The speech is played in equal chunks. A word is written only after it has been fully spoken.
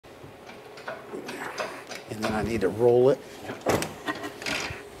And then I need to roll it.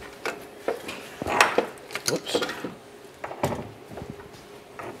 Whoops.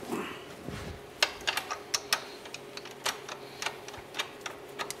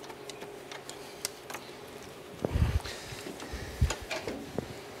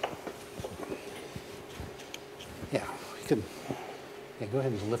 Yeah, you could. Yeah, go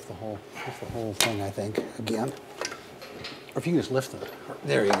ahead and lift the whole thing. I think again, or if you can just lift it.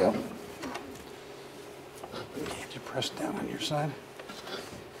 There you go. Can't you press down on your side?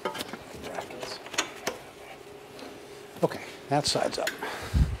 Brackets. Okay, that side's up.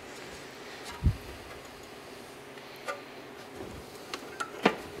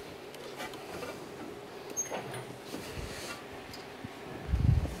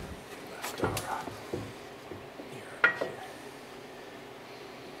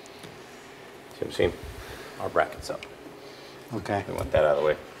 See, our bracket's up. Okay. We want that out of the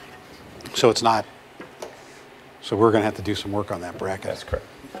way. So it's not. So we're going to have to do some work on that bracket. That's correct.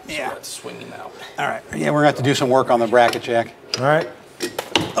 Yeah. So it's swinging out. All right. Yeah, we're going to have to do some work on the bracket, Jack. All right.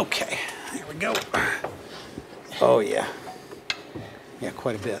 Okay. Here we go. Oh yeah. Yeah,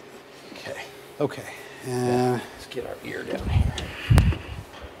 quite a bit. Okay. Okay. Let's get our ear down here.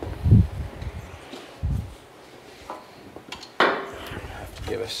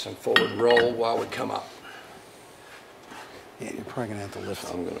 Give us some forward roll while we come up. Yeah, you're probably gonna have to lift.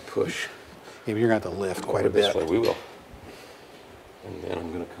 I'm gonna push. Yeah, but you're gonna have to lift quite a This bit. way we will. And then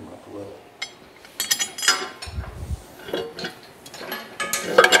I'm gonna come up a little.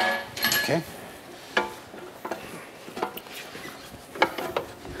 Okay.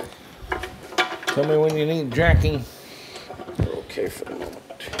 Tell me when you need jacking. We're okay for the moment.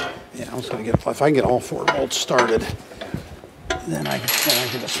 Yeah, I was gonna get, if I can get all 4 bolts started, then I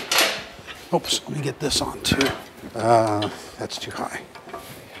can just, oops, let me get this on too. That's too high.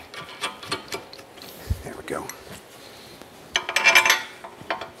 There we go.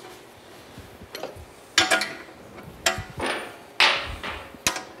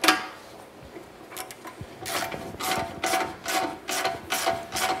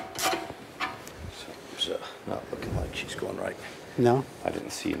 Something's not looking like she's going right. No? I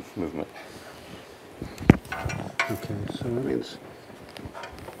didn't see movement. Okay, so that means,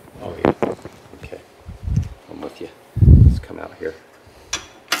 Oh yeah. Okay. I'm with you. Let's come out here.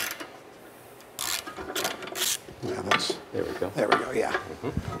 yeah, that's, There we go. there we go, yeah.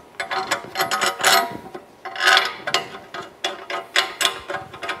 Come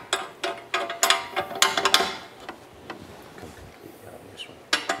completely out on this one.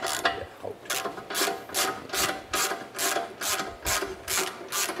 Yeah, hold.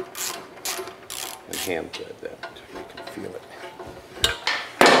 And hand thread that until you can feel it.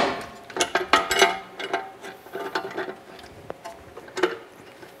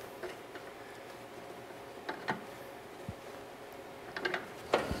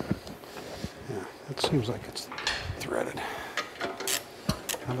 Yeah, it seems like it's threaded.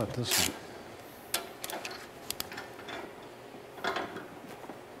 How about this one?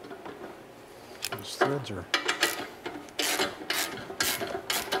 Those threads are.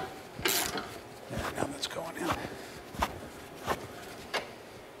 There, now that's going in.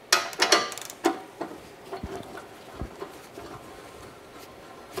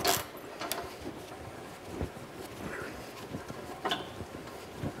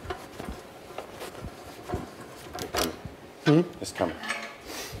 It's coming.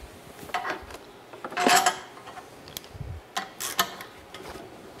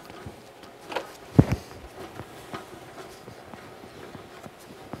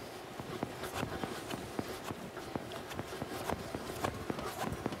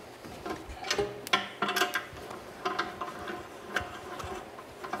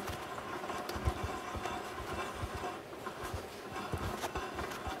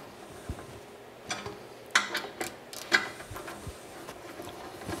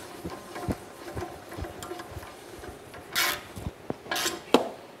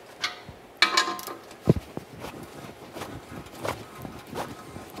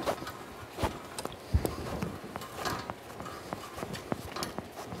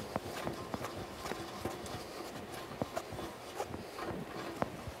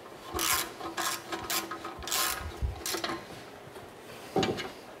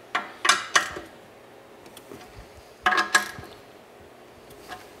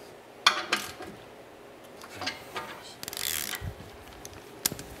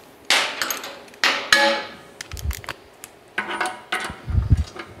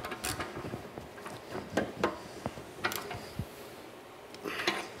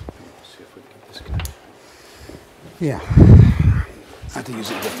 Yeah. I have to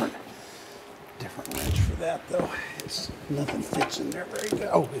use a different different wrench for that though. Nothing fits in there very good.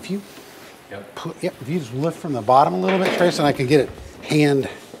 Oh, if you if you just lift from the bottom a little bit, Trace, and I can get it hand.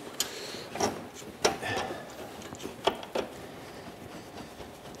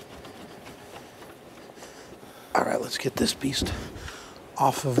 All right, let's get this beast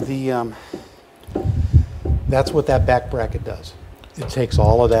off of the. That's what that back bracket does. It takes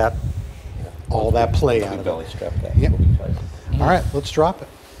all of that, all that play out of Belly it. strap that. Yep. All right, let's drop it.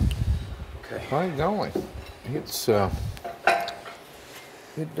 Okay. How's it going? It's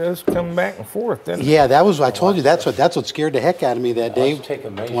it does come back and forth, doesn't it? Yeah, that was. I told you that's what scared the heck out of me that day Let's take a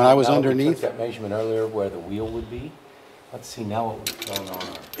measurement. when I was Now that we underneath. took that measurement earlier where the wheel would be. Let's see now what was going on.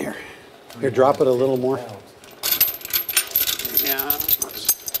 Here, drop it a little more. Yeah.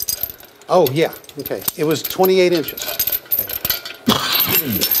 Oh yeah. Okay. It was 28 inches.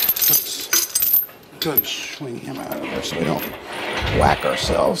 Let's go ahead and swing him out of there so we don't whack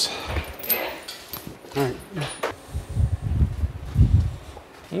ourselves. All right.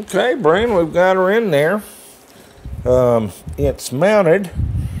 Okay, Brian, we've got her in there. It's mounted.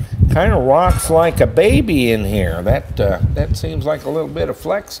 Kind of rocks like a baby in here. That seems like a little bit of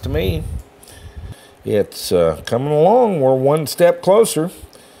flex to me. It's coming along. We're one step closer.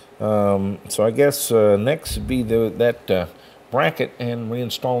 So I guess next would be that bracket and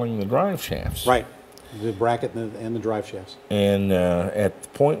reinstalling the drive shafts. Right. The bracket and the drive shafts. And at the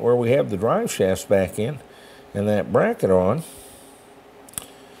point where we have the drive shafts back in and that bracket on,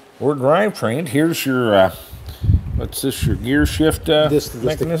 we're drive trained. Here's your what's this? Your gear shift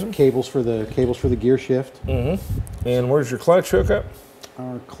mechanism. The cables for the gear shift. Mm-hmm. And where's your clutch hookup?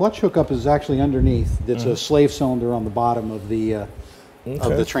 Our clutch hookup is actually underneath. It's a slave cylinder on the bottom of the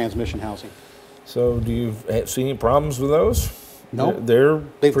transmission housing. So do you see any problems with those? No. They're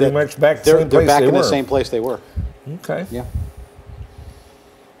pretty much back to the same place they're back they in were. the same place they were. Okay. Yeah.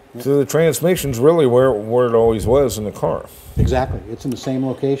 So the transmission's really where it always was in the car. Exactly. It's in the same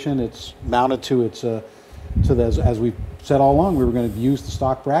location. It's mounted to its as we said all along, we were going to use the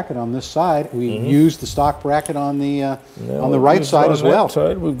stock bracket on this side. We used the stock bracket on the right side as well.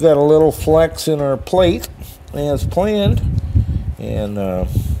 Side, we've got a little flex in our plate as planned, and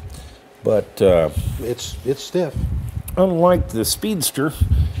but it's stiff. unlike the Speedster,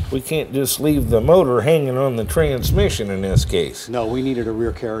 we can't just leave the motor hanging on the transmission in this case. No, we needed a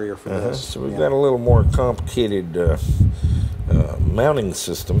rear carrier for this. So we've got a little more complicated mounting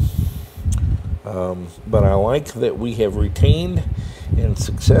system. But I like that we have retained and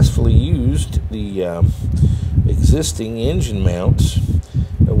successfully used the existing engine mounts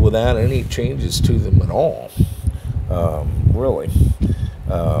without any changes to them at all, really.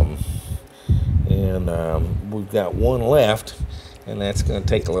 We've got one left, and that's going to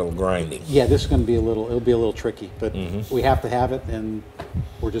take a little grinding. Yeah, this is going to be it'll be a little tricky, but we have to have it, and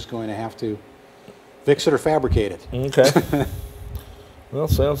we're just going to have to fix it or fabricate it. Okay. Well,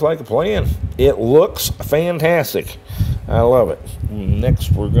 sounds like a plan. It looks fantastic. I love it.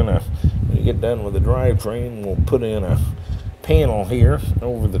 Next, we're going to get done with the drivetrain. We'll put in a panel here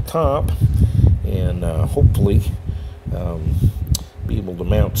over the top and hopefully be able to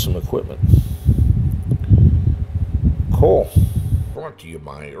mount some equipment. Cool. Brought to you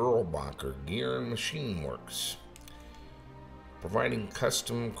by Erlbacher Gear and Machine Works. Providing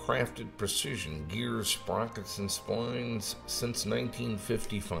custom crafted precision gears, sprockets, and splines since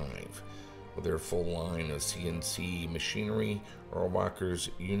 1955. With their full line of CNC machinery, Erlbacher's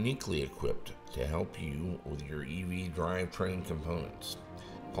uniquely equipped to help you with your EV drivetrain components.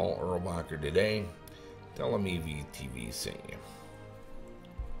 Call Erlbacher today. Tell them EVTV sent you.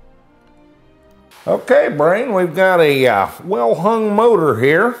 Okay, Brain, we've got a well-hung motor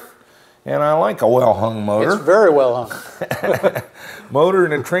here. And I like a well-hung motor. It's very well hung. Motor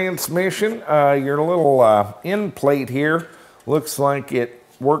and a transmission. Your little end plate here looks like it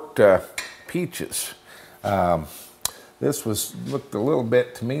worked peaches. This looked a little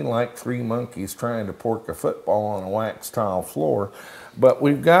bit to me like three monkeys trying to pork a football on a wax tile floor. But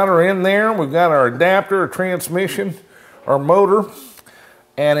we've got her in there. We've got our adapter, our transmission, our motor,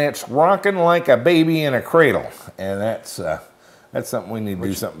 and it's rocking like a baby in a cradle. And that's something we need to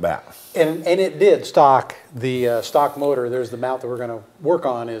do something about. And it did stock, the stock motor. There's the mount that we're going to work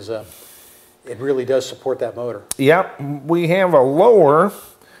on is, it really does support that motor. Yep, we have a lower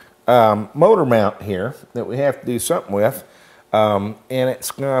motor mount here that we have to do something with. And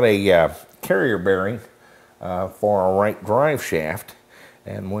it's got a carrier bearing for our right drive shaft.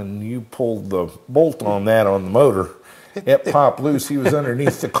 And when you pull the bolt on that on the motor, it popped loose. He was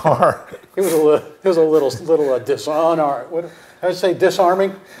underneath the car. It was a little what I would say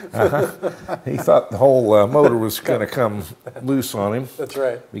disarming. He thought the whole motor was going to come loose on him. That's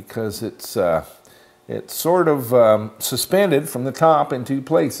right. Because it's sort of suspended from the top in two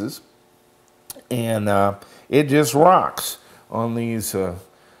places, and it just rocks on these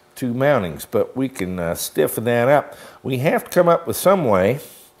two mountings. But we can stiffen that up. We have to come up with some way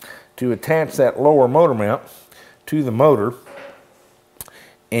to attach that lower motor mount to the motor,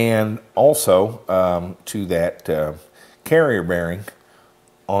 and also to that carrier bearing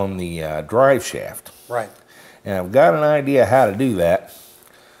on the drive shaft. Right. And I've got an idea how to do that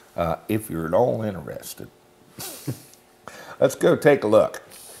if you're at all interested. Let's go take a look.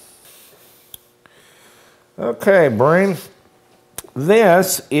 Okay, Brain.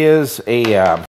 This is a